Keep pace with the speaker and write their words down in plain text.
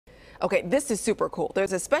Okay, this is super cool.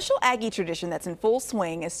 There's a special Aggie tradition that's in full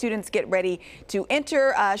swing as students get ready to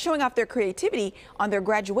enter, showing off their creativity on their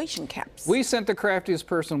graduation caps. We sent the craftiest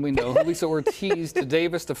person we know, Julissa Ortiz, to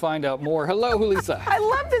Davis to find out more. Hello, Julissa. I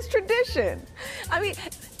love this tradition. I mean,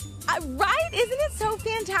 right? Isn't it so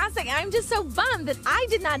fantastic? I'm just so bummed that I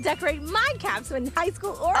did not decorate my caps in high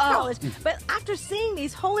school or college. But after seeing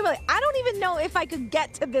these holy moly, I don't even know if I could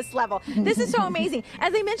get to this level. This is so amazing.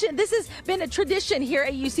 As I mentioned, this has been a tradition here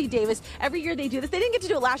at UC Davis. Every year they do this. They didn't get to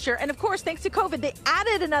do it last year. And of course, thanks to COVID, they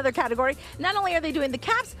added another category. Not only are they doing the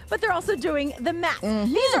caps, but they're also doing the mats.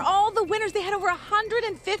 These are all the winners. They had over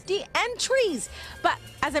 150 entries. But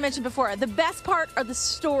as I mentioned before, the best part are the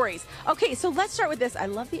stories. Okay, so let's start with this. I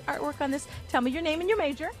love the artwork on this. Tell me your name and your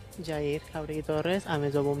major. Jair Jauregui Torres. I'm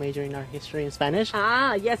a double major in art history and Spanish.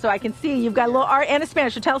 Ah, yes, so I can see you've got a little art and a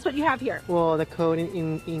Spanish. So tell us what you have here. Well, the code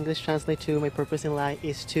in English translate to my purpose in life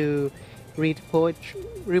is to read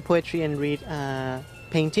poetry and read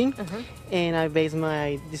painting. And I base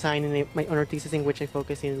my design in my honor thesis in which I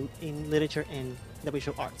focus in literature and the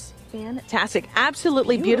visual arts. Fantastic.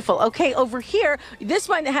 Absolutely beautiful. Okay, over here, this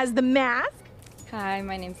one has the mask. Hi,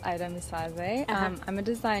 my name's Ida Misaze. I'm a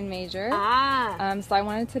design major. So I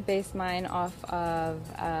wanted to base mine off of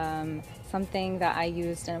something that I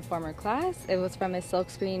used in a former class. It was from a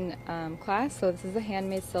silkscreen class. So this is a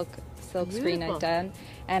handmade silk screen I've done.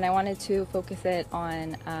 And I wanted to focus it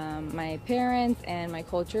on my parents and my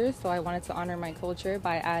culture. So I wanted to honor my culture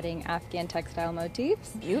by adding Afghan textile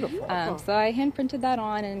motifs. Beautiful. So I hand printed that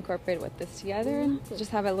on and incorporated with this together and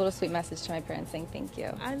just have a little sweet message to my parents saying thank you.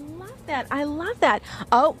 I love that. I love that.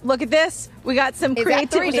 Oh, look at this. We got some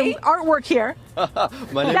creativity, some artwork here.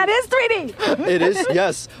 That is 3D. It is,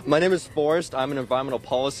 yes. My name is Forrest. I'm an environmental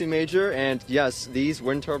policy major, and yes, these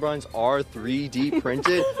wind turbines are 3D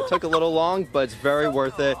printed. Took a little long, but it's very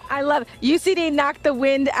worth it. I love it. UCD knocked the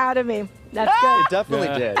wind out of me. That's good. It definitely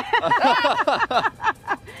did.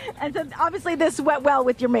 And so obviously this went well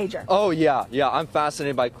with your major. Oh yeah, I'm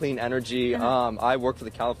fascinated by clean energy. I work for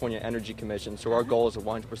the California Energy Commission, so our goal is a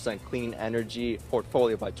 100% clean energy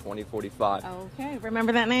portfolio by 2045. Okay,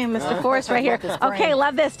 remember that name, Mr. Forrest, right here. Okay,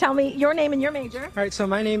 love this. Tell me your name and your major. All right, so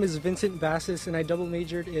my name is Vincent Bassis, and I double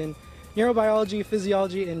majored in neurobiology,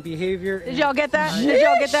 physiology, and behavior. Did y'all get that? Did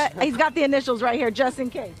y'all get that? He's got the initials right here, just in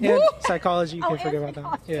case. And psychology, you can't forget about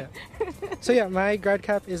that. Yeah. So yeah, my grad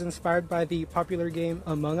cap is inspired by the popular game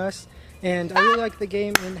Among Us. And I really like the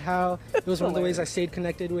game and how it was one of the ways I stayed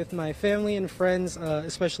connected with my family and friends,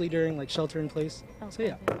 especially during like shelter in place. So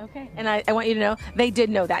yeah. Okay. And I want you to know they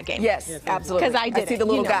did know that game. Yes, absolutely. Because I did. I see the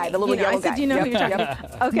little guy, the little yellow guy. I said, you know who you're talking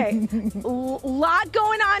about. Okay. Lot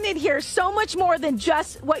going on in here. So much more than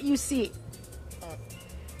just what you see.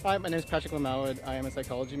 Hi, my name is Patrick Lamallard. I am a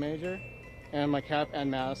psychology major, and my cap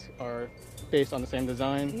and mask are based on the same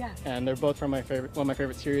design. And they're both from one of my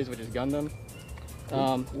favorite series, which is Gundam.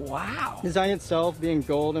 Wow. Design itself, being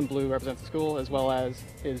gold and blue, represents the school, as well as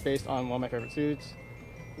is based on one of my favorite suits,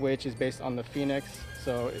 which is based on the Phoenix,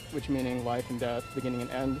 which meaning life and death, beginning and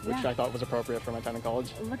end, which I thought was appropriate for my time in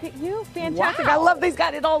college. Look at you, fantastic! Wow. I love these.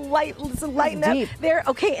 Got it all lighten up there.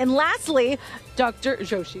 Okay, and lastly, Dr.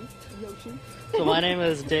 Joshi. So my name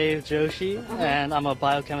is Dave Joshi, and I'm a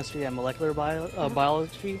biochemistry and molecular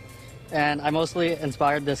biology, and I mostly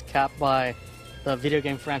inspired this cap by the video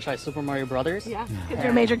game franchise Super Mario Brothers. Yeah, because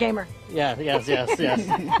you're a major gamer. Yeah, yes.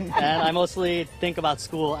 And I mostly think about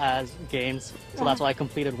school as games, so that's why I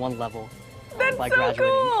completed one level by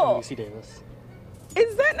graduating from UC Davis.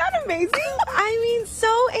 Is that not amazing? I mean,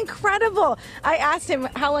 so incredible. I asked him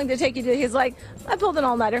how long did it take you to do it. He's like, I pulled an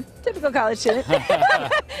all-nighter. Typical college student.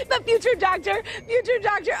 The future doctor.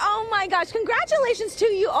 Oh my gosh. Congratulations to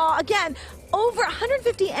you all. Again, over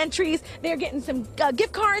 150 entries. They're getting some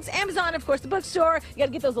gift cards, Amazon, of course, the bookstore. You got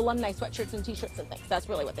to get those alumni sweatshirts and t-shirts and things. That's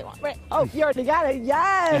really what they want, right? Oh, you already got it.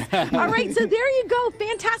 Yes. All right, so there you go.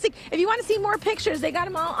 Fantastic. If you want to see more pictures, they got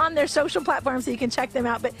them all on their social platforms, so you can check them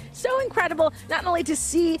out. But so incredible, not only to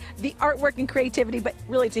see the artwork and creativity, but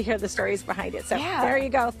really to hear the stories behind it. So there you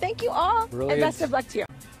go. Thank you all, and best of luck to you.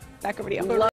 Back over to you.